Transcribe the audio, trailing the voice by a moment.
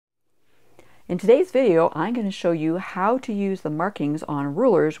In today's video, I'm going to show you how to use the markings on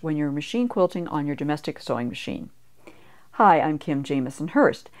rulers when you're machine quilting on your domestic sewing machine. Hi, I'm Kim Jamison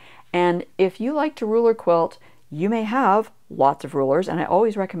Hurst, and if you like to ruler quilt, you may have lots of rulers, and I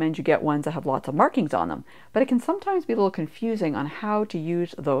always recommend you get ones that have lots of markings on them, but it can sometimes be a little confusing on how to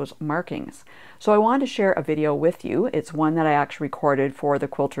use those markings. So I wanted to share a video with you. It's one that I actually recorded for the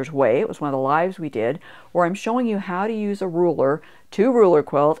Quilter's Way. It was one of the lives we did, where I'm showing you how to use a ruler to ruler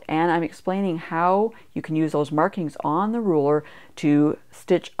quilt, and I'm explaining how you can use those markings on the ruler to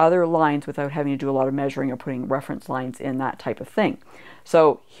stitch other lines without having to do a lot of measuring or putting reference lines in, that type of thing.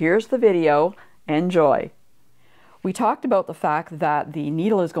 So here's the video. Enjoy. We talked about the fact that the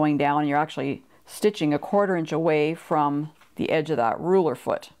needle is going down and you're actually stitching a 1/4 inch away from the edge of that ruler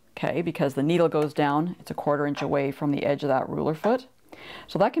foot, okay? Because the needle goes down, it's a 1/4 inch away from the edge of that ruler foot.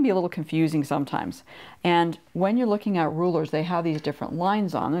 So that can be a little confusing sometimes. And when you're looking at rulers, they have these different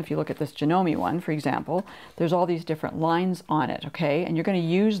lines on them. If you look at this Janome one, for example, there's all these different lines on it, okay? And you're going to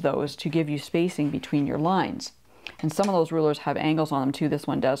use those to give you spacing between your lines. And some of those rulers have angles on them too. This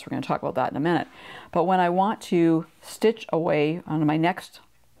one does. We're going to talk about that in a minute. But when I want to stitch away on my next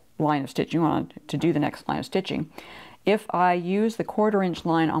line of stitching, I want to do the next line of stitching, if I use the 1/4 inch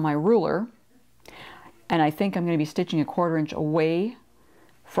line on my ruler, and I think I'm going to be stitching a 1/4 inch away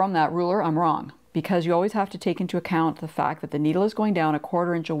from that ruler, I'm wrong. Because you always have to take into account the fact that the needle is going down a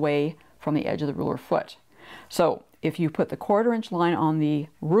 1/4 inch away from the edge of the ruler foot. So if you put the 1/4 inch line on the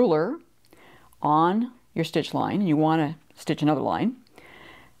ruler on your stitch line and you want to stitch another line,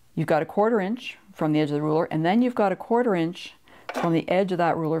 you've got a 1/4 inch from the edge of the ruler, and then you've got a 1/4 inch from the edge of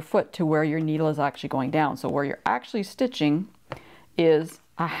that ruler foot to where your needle is actually going down. So where you're actually stitching is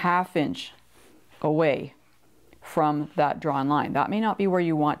a 1/2 inch away from that drawn line. That may not be where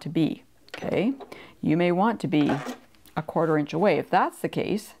you want to be, okay? You may want to be a 1/4 inch away. If that's the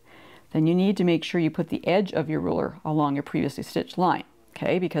case, then you need to make sure you put the edge of your ruler along your previously stitched line,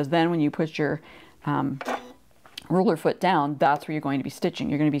 okay? Because then when you put your ruler foot down, that's where you're going to be stitching.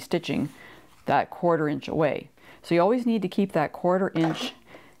 You're going to be stitching that 1/4 inch away. So you always need to keep that 1/4 inch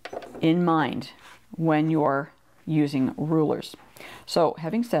in mind when you're using rulers. So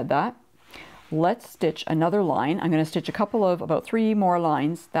having said that, let's stitch another line. I'm going to stitch a couple of, about 3 more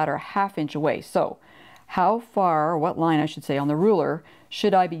lines that are 1/2 inch away. So how far, what line I should say, on the ruler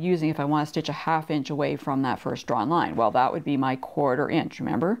should I be using if I want to stitch a 1/2 inch away from that first drawn line? Well, that would be my 1/4 inch,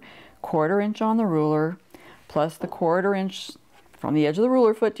 remember? 1/4 inch on the ruler plus the 1/4 inch from the edge of the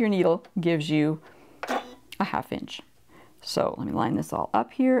ruler foot to your needle gives you a 1/2 inch. So let me line this all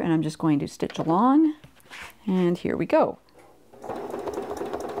up here, and I'm just going to stitch along, and here we go.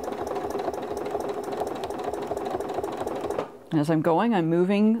 And as I'm going, I'm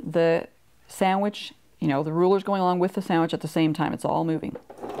moving the sandwich, you know, the ruler's going along with the sandwich at the same time. It's all moving.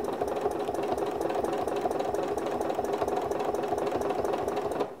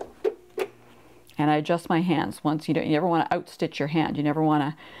 And I adjust my hands. Once you never want to outstitch your hand. You never want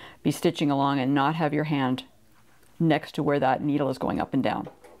to be stitching along and not have your hand next to where that needle is going up and down.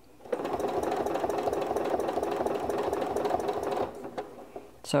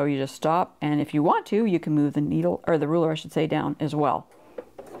 So you just stop, and if you want to, you can move the needle, or the ruler I should say, down as well.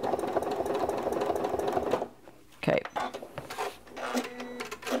 Okay.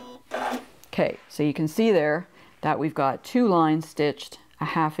 Okay, so you can see there that we've got 2 lines stitched a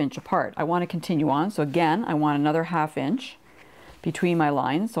 1/2 inch apart. I want to continue on, so again I want another 1/2 inch between my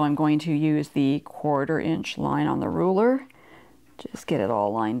lines, so I'm going to use the 1/4 inch line on the ruler. Just get it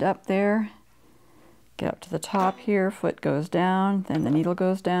all lined up there. Get up to the top here, foot goes down, then the needle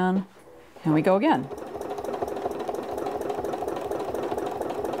goes down, and we go again.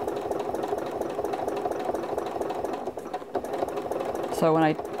 So when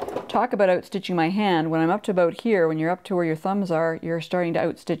I talk about outstitching my hand, when I'm up to about here, when you're up to where your thumbs are, you're starting to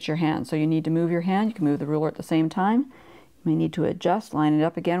outstitch your hand. So you need to move your hand. You can move the ruler at the same time. You may need to adjust, line it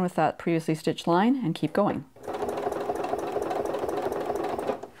up again with that previously stitched line, and keep going.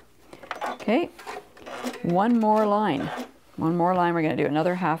 Okay, one more line. One more line. We're going to do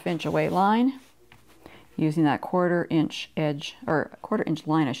another 1/2 inch away line using that 1/4 inch edge, or 1/4 inch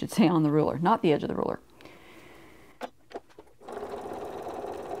line I should say, on the ruler, not the edge of the ruler.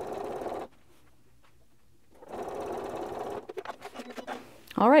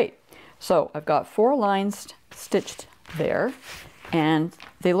 All right, so I've got 4 lines stitched there, and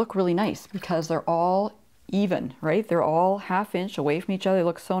they look really nice because they're all even, right? They're all 1/2 inch away from each other. They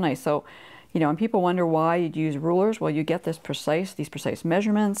look so nice. So, you know, and people wonder why you'd use rulers. Well, you get these precise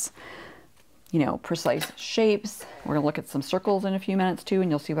measurements, you know, precise shapes. We're going to look at some circles in a few minutes too,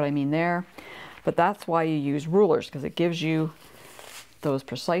 and you'll see what I mean there. But that's why you use rulers, because it gives you those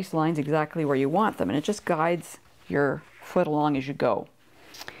precise lines exactly where you want them, and it just guides your foot along as you go.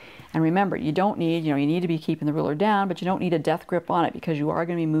 And remember, you don't need, you need to be keeping the ruler down, but you don't need a death grip on it because you are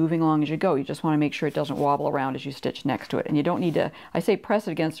going to be moving along as you go. You just want to make sure it doesn't wobble around as you stitch next to it. And you don't need to, I say press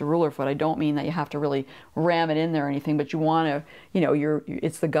it against the ruler foot. I don't mean that you have to really ram it in there or anything, but you want to,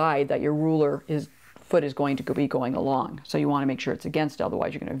 it's the guide that your ruler foot is going to be going along. So you want to make sure it's against it,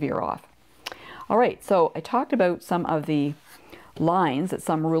 otherwise you're going to veer off. All right, so I talked about some of the lines that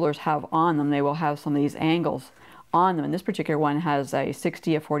some rulers have on them. They will have some of these angles on them, and this particular one has a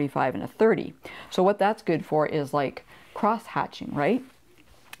 60, a 45, and a 30. So what that's good for is like cross hatching, right?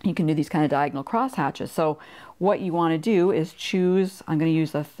 You can do these kind of diagonal cross hatches. So what you want to do is choose, I'm going to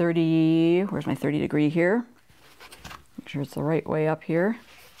use the 30, where's my 30 degree here? Make sure it's the right way up here.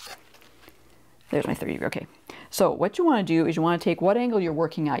 There's my 30 degree, okay. So what you want to do is you want to take what angle you're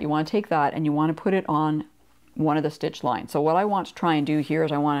working at, you want to take that and you want to put it on one of the stitch lines. So what I want to try and do here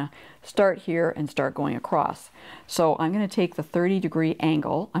is I want to start here and start going across. So I'm going to take the 30 degree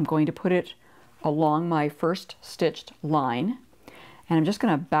angle, I'm going to put it along my first stitched line, and I'm just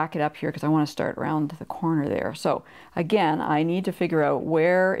going to back it up here because I want to start around the corner there. So again, I need to figure out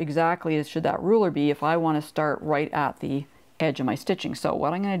where exactly should that ruler be if I want to start right at the edge of my stitching. So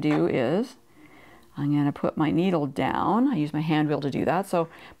what I'm going to do is I'm going to put my needle down. I use my hand wheel to do that. So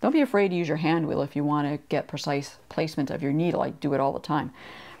don't be afraid to use your hand wheel if you want to get precise placement of your needle. I do it all the time.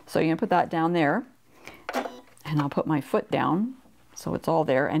 So you're going to put that down there, and I'll put my foot down so it's all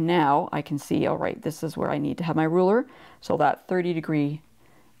there. And now I can see, all right, this is where I need to have my ruler. So that 30 degree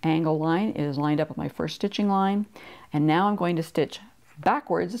angle line is lined up with my first stitching line. And now I'm going to stitch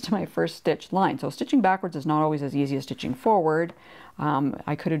backwards to my first stitch line. So stitching backwards is not always as easy as stitching forward.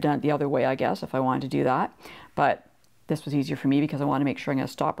 I could have done it the other way, I guess, if I wanted to do that, but this was easier for me because I want to make sure I'm going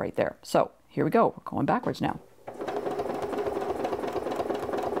to stop right there. So here we go, we're going backwards now.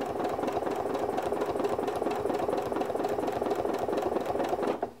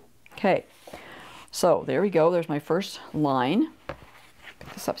 Okay, so there we go, there's my first line.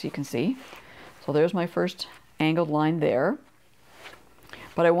 Pick this up so you can see. So there's my first angled line there.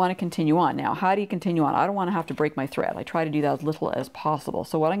 But I want to continue on. Now, how do you continue on? I don't want to have to break my thread. I try to do that as little as possible.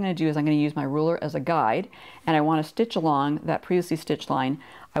 So what I'm going to do is I'm going to use my ruler as a guide, and I want to stitch along that previously stitched line.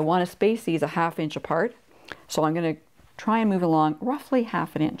 I want to space these a ½ inch apart. So I'm going to try and move along roughly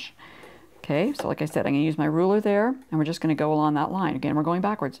 ½ an inch. Okay, so like I said, I'm going to use my ruler there, and we're just going to go along that line. Again, we're going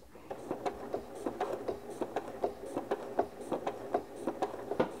backwards.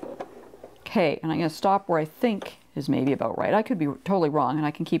 Okay, and I'm going to stop where I think is maybe about right. I could be totally wrong, and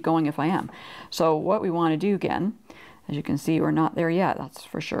I can keep going if I am. So what we want to do again, as you can see, we're not there yet, that's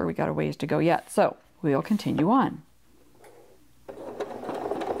for sure. We got a ways to go yet. So we'll continue on.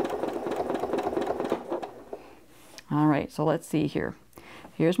 All right, so let's see here.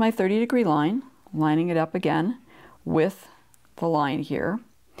 Here's my 30 degree line, lining it up again with the line here.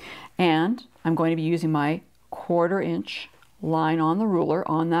 And I'm going to be using my 1/4 inch line on the ruler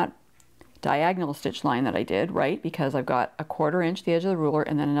on that diagonal stitch line that I did, right? Because I've got a 1/4 inch the edge of the ruler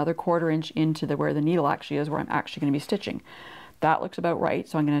and then another 1/4 inch into where the needle actually is, where I'm actually going to be stitching. That looks about right,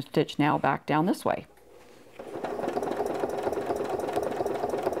 so I'm going to stitch now back down this way.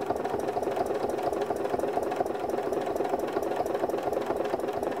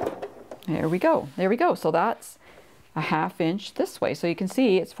 There we go. There we go. So that's a ½ inch this way. So you can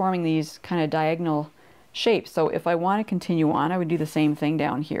see it's forming these kind of diagonal shapes. So if I want to continue on, I would do the same thing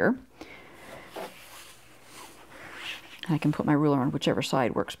down here. I can put my ruler on whichever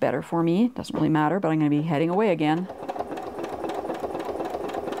side works better for me. It doesn't really matter, but I'm going to be heading away again.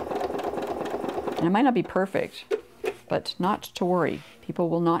 And it might not be perfect, but not to worry. People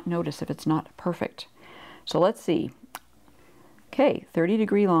will not notice if it's not perfect. So let's see. Okay, 30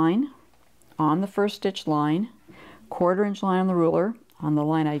 degree line on the first stitch line, 1/4 inch line on the ruler, on the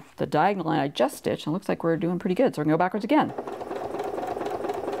line the diagonal line I just stitched, and it looks like we're doing pretty good. So we're going to go backwards again.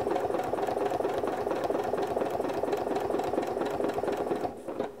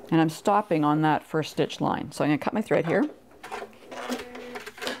 And I'm stopping on that first stitch line. So I'm going to cut my thread here.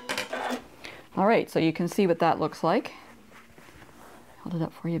 All right, so you can see what that looks like. Hold it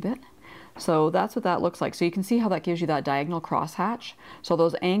up for you a bit. So that's what that looks like. So you can see how that gives you that diagonal cross hatch. So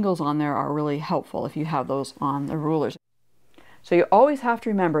those angles on there are really helpful if you have those on the rulers. So you always have to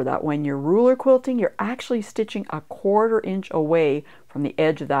remember that when you're ruler quilting, you're actually stitching a 1/4 inch away from the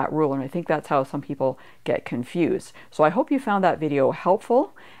edge of that ruler. And I think that's how some people get confused. So I hope you found that video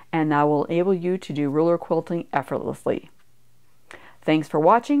helpful, and that will enable you to do ruler quilting effortlessly. Thanks for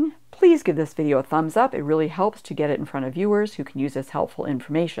watching. Please give this video a thumbs up. It really helps to get it in front of viewers who can use this helpful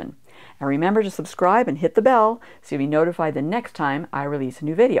information. And remember to subscribe and hit the bell so you'll be notified the next time I release a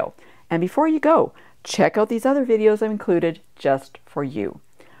new video. And before you go, check out these other videos I've included just for you.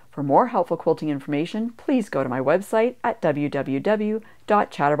 For more helpful quilting information, please go to my website at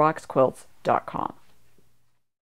www.chatterboxquilts.com.